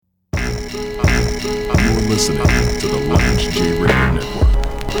You're listening to the Lawrence J. Radio Network.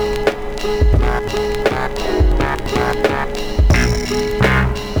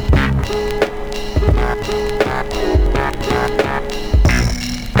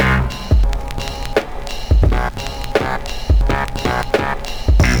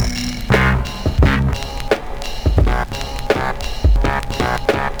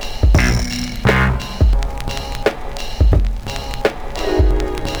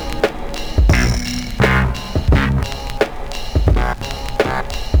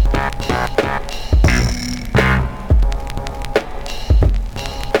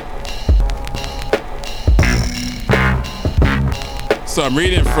 So I'm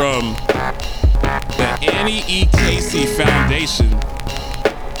reading from the Annie E. Casey Foundation,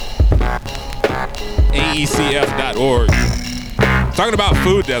 AECF.org, talking about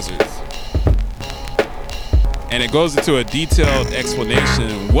food deserts. And it goes into a detailed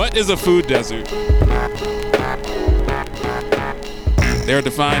explanation. What is a food desert? They are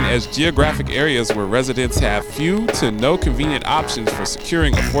defined as geographic areas where residents have few to no convenient options for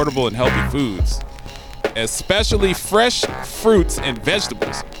securing affordable and healthy foods, especially fresh fruits and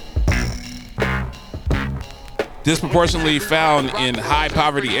vegetables. Disproportionately found in high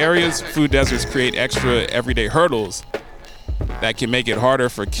poverty areas, food deserts create extra everyday hurdles that can make it harder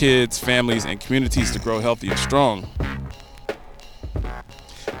for kids, families, and communities to grow healthy and strong.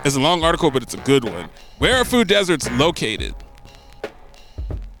 It's a long article, but it's a good one. Where are food deserts located?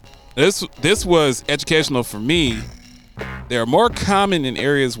 This was educational for me. They are more common in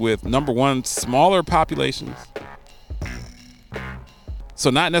areas with, number one, smaller populations. So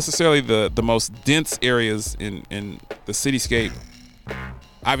not necessarily the most dense areas in the cityscape.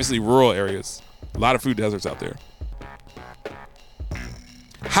 Obviously rural areas. A lot of food deserts out there.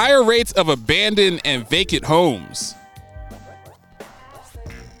 Higher rates of abandoned and vacant homes.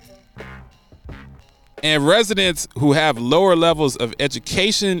 And residents who have lower levels of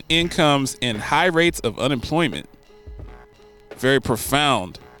education, incomes, and high rates of unemployment. Very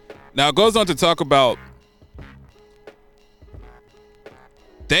profound. Now it goes on to talk about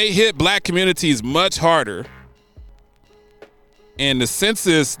they hit black communities much harder. And the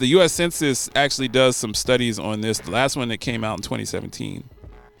census, the U.S. Census actually does some studies on this. The last one that came out in 2017.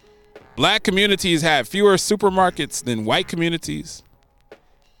 Black communities have fewer supermarkets than white communities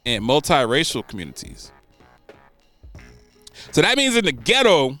and multiracial communities. So that means in the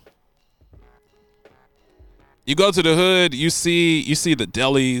ghetto, you go to the hood, you see the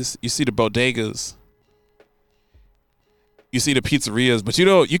delis, you see the bodegas, you see the pizzerias, but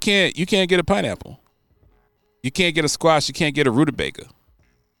you can't get a pineapple. You can't get a squash, you can't get a rutabaga.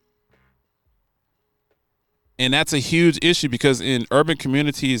 And that's a huge issue because in urban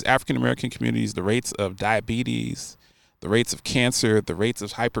communities, African American communities, the rates of diabetes, the rates of cancer, the rates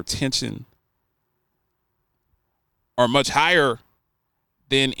of hypertension are much higher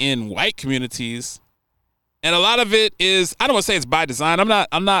than in white communities. And a lot of it is, I don't want to say it's by design.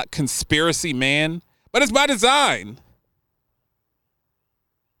 I'm not conspiracy man, but it's by design.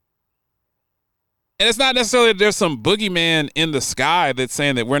 And it's not necessarily that there's some boogeyman in the sky that's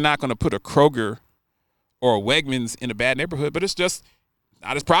saying that we're not going to put a Kroger or a Wegmans in a bad neighborhood, but it's just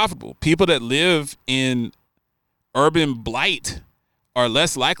not as profitable. People that live in urban blight are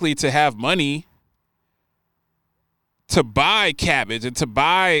less likely to have money to buy cabbage and to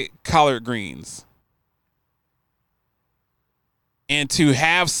buy collard greens and to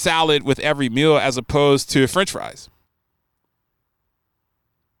have salad with every meal as opposed to French fries.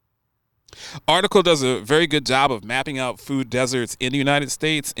 Article does a very good job of mapping out food deserts in the United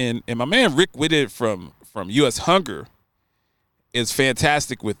States. And my man Rick Whitted from U.S. Hunger is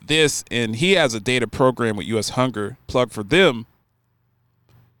fantastic with this. And he has a data program with U.S. Hunger, plug for them,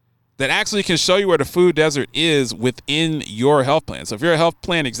 that actually can show you where the food desert is within your health plan. So if you're a health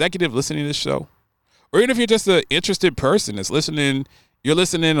plan executive listening to this show, or even if you're just an interested person that's listening, you're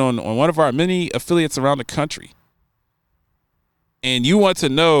listening on one of our many affiliates around the country, and you want to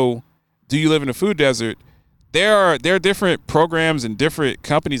know, do you live in a food desert? There are different programs and different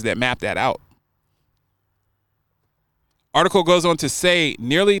companies that map that out. Article goes on to say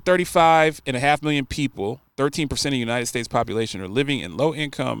nearly 35.5 million people, 13% of the United States population, are living in low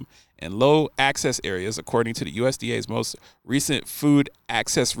income and low access areas, according to the USDA's most recent food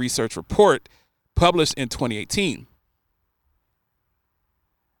access research report published in 2018.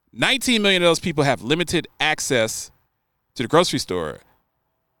 19 million of those people have limited access to the grocery store.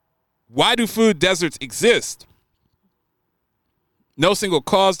 Why do food deserts exist? No single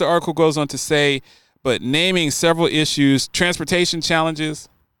cause, the article goes on to say, but naming several issues: transportation challenges.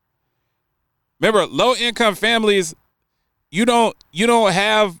 Remember, low-income families you don't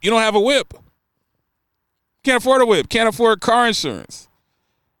have a whip. Can't afford a whip. Can't afford car insurance.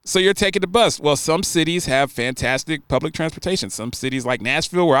 So you're taking the bus. Well, some cities have fantastic public transportation. Some cities like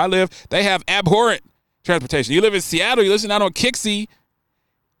Nashville, where I live, they have abhorrent transportation. You live in Seattle, you listen out on Kixie.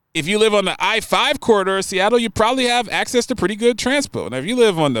 If you live on the I-5 corridor of Seattle, you probably have access to pretty good transport. Now, if you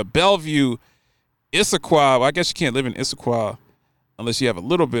live on the Bellevue, Issaquah, well, I guess you can't live in Issaquah unless you have a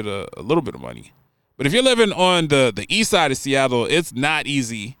little bit of money. But if you're living on the east side of Seattle, it's not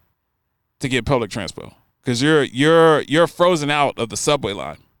easy to get public transport because you're frozen out of the subway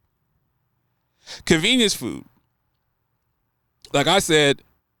line. Convenience food. Like I said,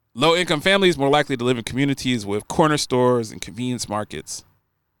 low-income families more likely to live in communities with corner stores and convenience markets,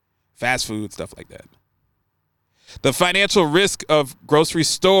 fast food, stuff like that. The financial risk of grocery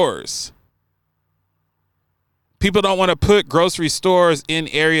stores. People don't want to put grocery stores in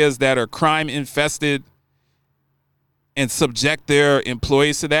areas that are crime-infested and subject their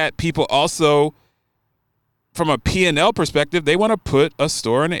employees to that. People also, from a P&L perspective, they want to put a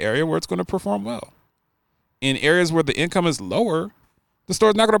store in an area where it's going to perform well. In areas where the income is lower, the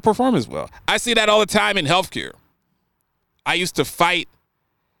store's not going to perform as well. I see that all the time in healthcare. I used to fight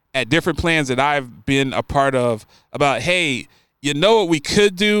at different plans that I've been a part of about, hey, you know what we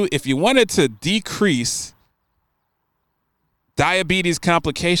could do if you wanted to decrease diabetes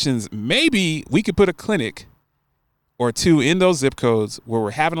complications, maybe we could put a clinic or two in those zip codes where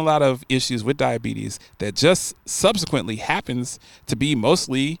we're having a lot of issues with diabetes that just subsequently happens to be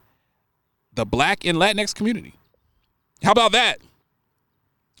mostly the Black and Latinx community. How about that?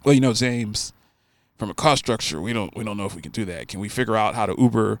 Well, James, from a cost structure, we don't know if we can do that. Can we figure out how to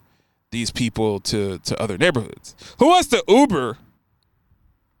Uber these people to other neighborhoods? Who wants to Uber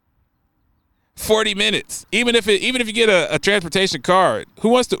 40 minutes? Even if you get a transportation card, who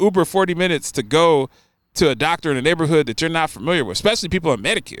wants to Uber 40 minutes to go to a doctor in a neighborhood that you're not familiar with, especially people on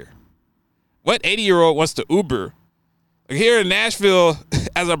Medicare? What 80-year-old wants to Uber? Like here in Nashville,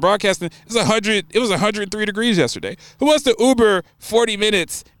 as I'm broadcasting, it was 103 degrees yesterday. Who wants to Uber 40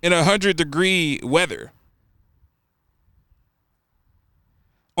 minutes in 100-degree weather?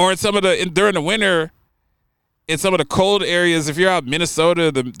 Or during the winter, in some of the cold areas, if you're out in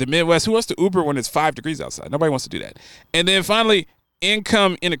Minnesota, the Midwest, who wants to Uber when it's 5 degrees outside? Nobody wants to do that. And then finally,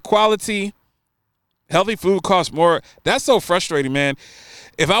 income inequality. Healthy food costs more. That's so frustrating, man.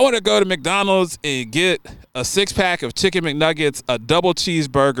 If I want to go to McDonald's and get a 6-pack of chicken McNuggets, a double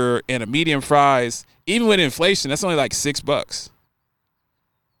cheeseburger, and a medium fries, even with inflation, that's only like $6.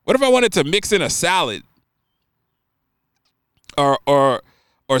 What if I wanted to mix in a salad or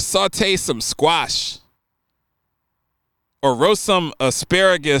saute some squash or roast some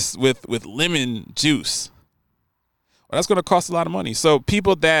asparagus with lemon juice? Well, that's going to cost a lot of money. So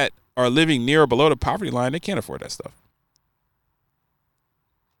people that are living near or below the poverty line, they can't afford that stuff.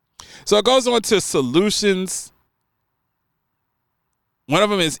 So it goes on to solutions. One of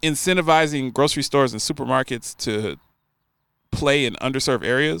them is incentivizing grocery stores and supermarkets to play in underserved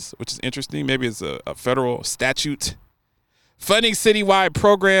areas, which is interesting. Maybe it's a federal statute. Funding citywide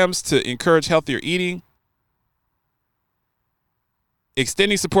programs to encourage healthier eating.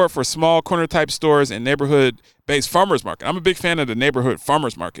 Extending support for small corner-type stores and neighborhood-based farmers market. I'm a big fan of the neighborhood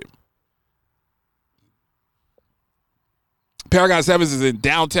farmers market. Paragon 7 is in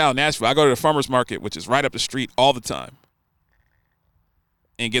downtown Nashville. I go to the farmers market, which is right up the street all the time,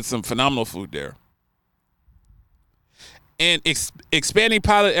 and get some phenomenal food there. And expanding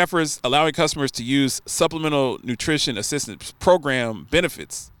pilot efforts, allowing customers to use supplemental nutrition assistance program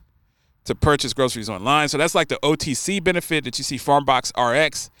benefits to purchase groceries online. So that's like the OTC benefit that you see FarmBox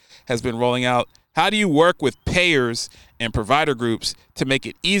RX has been rolling out. How do you work with payers and provider groups to make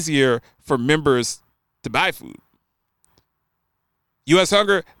it easier for members to buy food? U.S.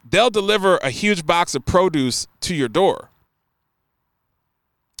 Hunger, they'll deliver a huge box of produce to your door.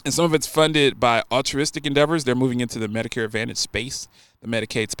 And some of it's funded by altruistic endeavors. They're moving into the Medicare Advantage space, the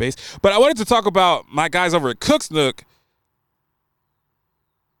Medicaid space. But I wanted to talk about my guys over at Cook's Nook,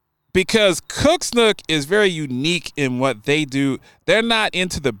 because Cook's Nook is very unique in what they do. They're not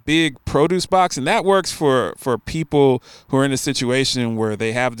into the big produce box, and that works for people who are in a situation where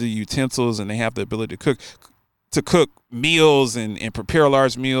they have the utensils and they have the ability to cook meals and prepare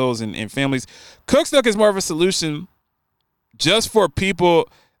large meals and families. Cook's Nook is more of a solution just for people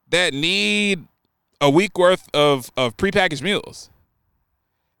that need a week worth of prepackaged meals.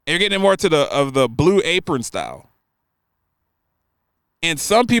 And you're getting more to the Blue Apron style. And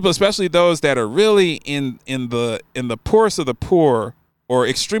some people, especially those that are really in the poorest of the poor or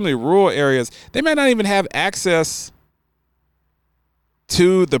extremely rural areas, they may not even have access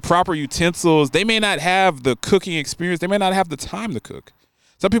to the proper utensils. They may not have the cooking experience. They may not have the time to cook.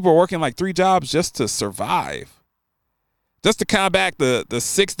 Some people are working like 3 jobs just to survive, just to combat the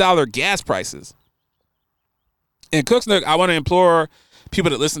 $6 gas prices. And Cooks Nook, I want to implore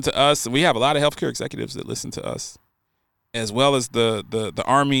people that listen to us, and we have a lot of healthcare executives that listen to us, as well as the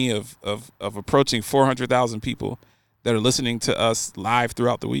army of approaching 400,000 people that are listening to us live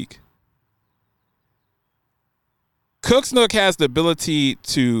throughout the week. Cooks Nook has the ability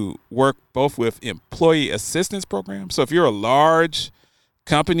to work both with employee assistance programs. So if you're a large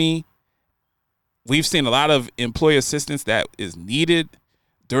company, we've seen a lot of employee assistance that is needed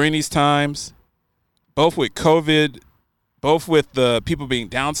during these times, both with COVID, both with the people being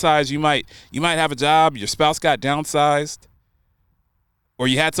downsized. You might have a job, your spouse got downsized, or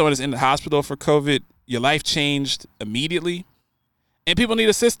you had someone that's in the hospital for COVID, your life changed immediately, and people need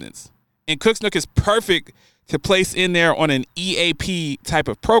assistance. And Cooks Nook is perfect to place in there on an EAP type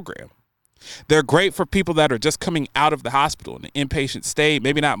of program. They're great for people that are just coming out of the hospital in an inpatient stay,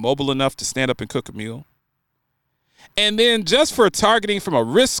 maybe not mobile enough to stand up and cook a meal. And then just for targeting from a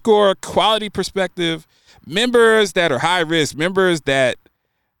risk score quality perspective, members that are high risk, members that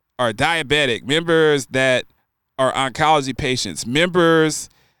are diabetic, members that are oncology patients, members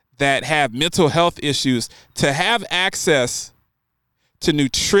that have mental health issues, to have access to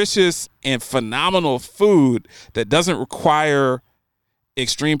nutritious and phenomenal food that doesn't require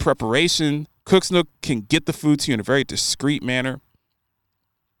extreme preparation. Cooks Nook can get the food to you in a very discreet manner.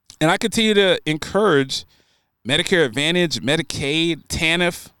 And I continue to encourage Medicare Advantage, Medicaid,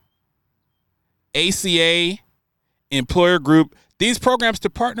 TANF, ACA, employer group, these programs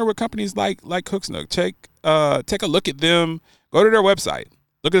to partner with companies like Cooks Nook. Take a look at them. Go to their website.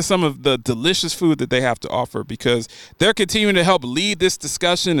 Look at some of the delicious food that they have to offer, because they're continuing to help lead this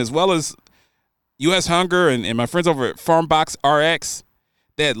discussion, as well as U.S. Hunger and my friends over at FarmBox RX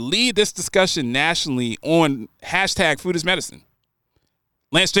that lead this discussion nationally on hashtag Food is Medicine.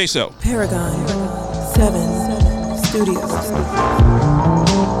 Lance J. Show. Paragon 7 Studios.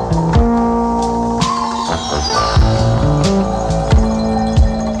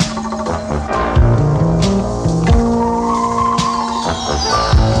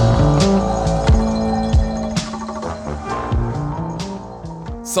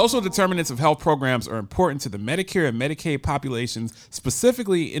 Social determinants of health programs are important to the Medicare and Medicaid populations,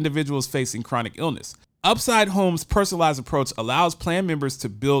 specifically individuals facing chronic illness. Upside Home's personalized approach allows plan members to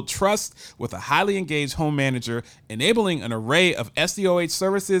build trust with a highly engaged home manager, enabling an array of SDOH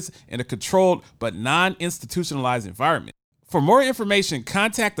services in a controlled but non-institutionalized environment. For more information,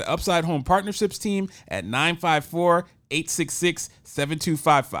 contact the Upside Home Partnerships team at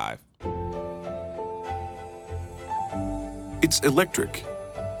 954-866-7255. It's electric,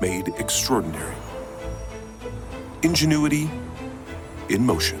 made extraordinary. Ingenuity in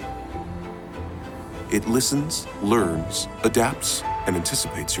motion. It listens, learns, adapts, and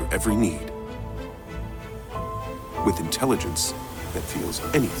anticipates your every need. With intelligence that feels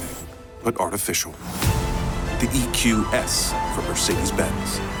anything but artificial. The EQS from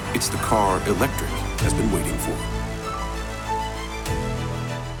Mercedes-Benz. It's the car electric has been waiting for.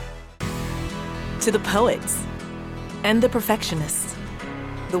 To the poets and the perfectionists,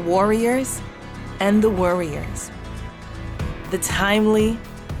 the warriors and the worriers, the timely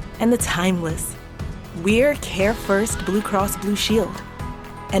and the timeless. We're Care First Blue Cross Blue Shield,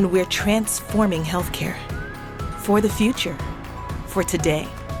 and we're transforming healthcare for the future, for today,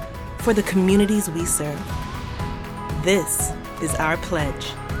 for the communities we serve. This is our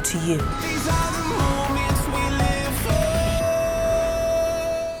pledge to you.